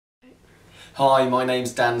Hi, my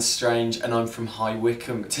name's Dan Strange and I'm from High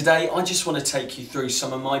Wycombe. Today I just want to take you through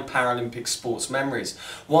some of my Paralympic sports memories.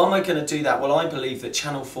 Why am I going to do that? Well, I believe that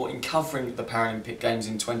Channel 4, in covering the Paralympic Games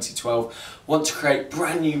in 2012, want to create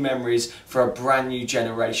brand new memories for a brand new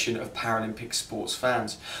generation of Paralympic sports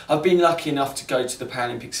fans. I've been lucky enough to go to the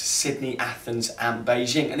Paralympics Sydney, Athens and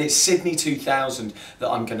Beijing, and it's Sydney 2000 that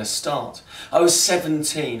I'm going to start. I was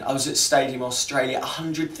 17, I was at Stadium Australia,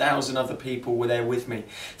 100,000 other people were there with me.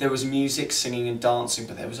 There was music, singing and dancing,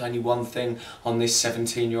 but there was only one thing on this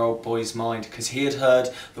 17-year-old boy's mind, because he had heard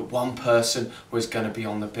that one person was going to be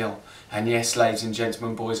on the bill. And yes, ladies and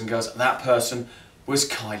gentlemen, boys and girls, that person was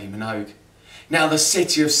Kylie Minogue. Now, the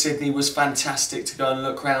city of Sydney was fantastic to go and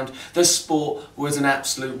look round. The sport was an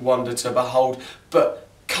absolute wonder to behold, but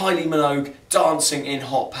Kylie Minogue dancing in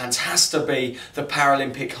hot pants has to be the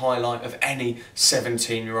Paralympic highlight of any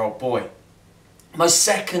 17-year-old boy. My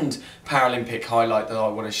second Paralympic highlight that I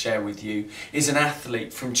want to share with you is an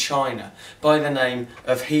athlete from China by the name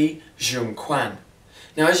of He Jiankwan.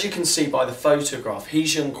 Now, as you can see by the photograph, He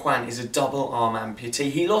Jiankwan is a double arm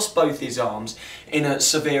amputee. He lost both his arms in a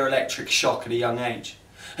severe electric shock at a young age.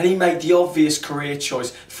 And he made the obvious career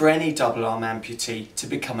choice for any double arm amputee to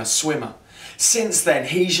become a swimmer. Since then,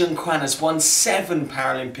 He Jiankwan has won 7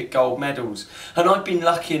 Paralympic gold medals, and I've been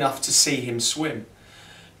lucky enough to see him swim.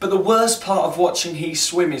 But the worst part of watching he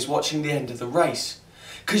swim is watching the end of the race.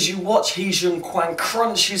 Because you watch He Jiankwan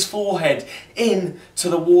crunch his forehead into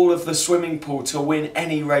the wall of the swimming pool to win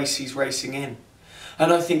any race he's racing in.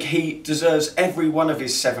 And I think he deserves every one of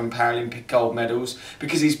his 7 Paralympic gold medals,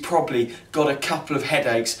 because he's probably got a couple of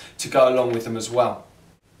headaches to go along with them as well.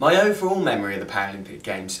 My overall memory of the Paralympic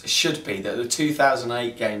Games should be that the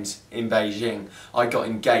 2008 Games in Beijing, I got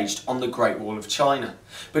engaged on the Great Wall of China.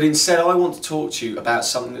 But instead I want to talk to you about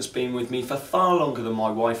something that's been with me for far longer than my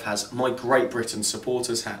wife has, my Great Britain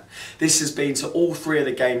supporters hat. This has been to all 3 of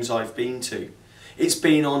the games I've been to. It's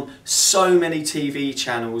been on so many TV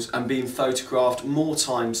channels and been photographed more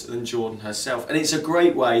times than Jordan herself. And it's a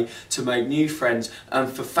great way to make new friends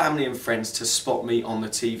and for family and friends to spot me on the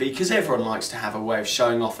TV, because everyone likes to have a way of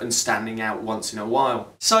showing off and standing out once in a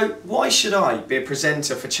while. So why should I be a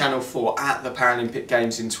presenter for Channel 4 at the Paralympic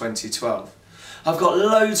Games in 2012? I've got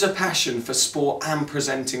loads of passion for sport and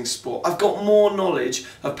presenting sport. I've got more knowledge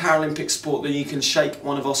of Paralympic sport than you can shake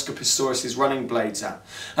one of Oscar Pistorius' running blades at.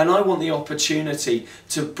 And I want the opportunity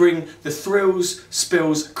to bring the thrills,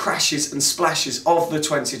 spills, crashes and splashes of the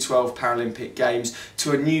 2012 Paralympic Games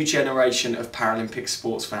to a new generation of Paralympic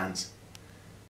sports fans.